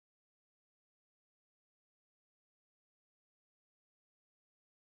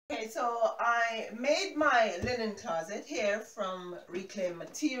Okay, so I made my linen closet here from reclaimed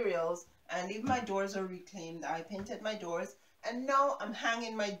materials, and even my doors are reclaimed. I painted my doors, and now I'm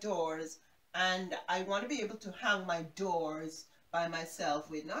hanging my doors, and I want to be able to hang my doors by myself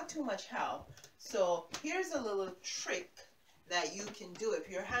with not too much help. So here's a little trick that you can do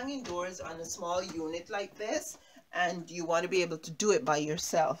if you're hanging doors on a small unit like this and you want to be able to do it by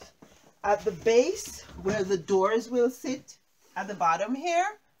yourself. At the base where the doors will sit at the bottom here,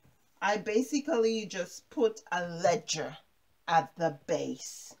 I basically just put a ledger at the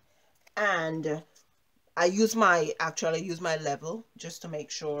base, and I use my level just to make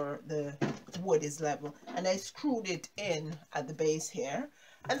sure the wood is level, and I screwed it in at the base here,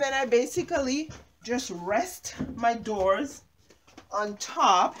 and then I basically just rest my doors on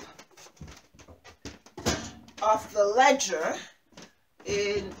top of the ledger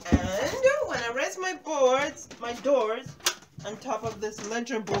and when I rest my doors on top of this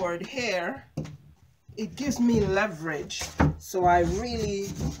ledger board here, it gives me leverage, so I really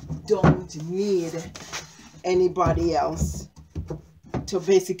don't need anybody else to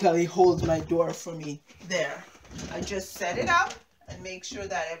basically hold my door for me. There, I just set it up and make sure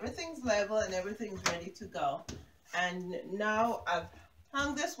that everything's level and everything's ready to go. And now I've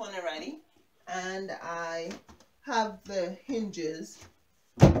hung this one already, and I have the hinges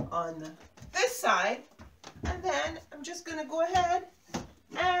on this side, and then I'm just gonna go ahead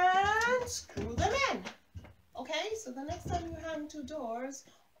and screw them in. Okay, so the next time you hang two doors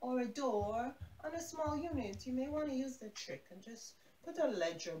or a door on a small unit, you may want to use the trick and just put a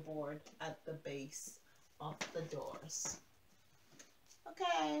ledger board at the base of the doors.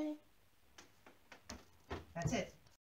 Okay, that's it.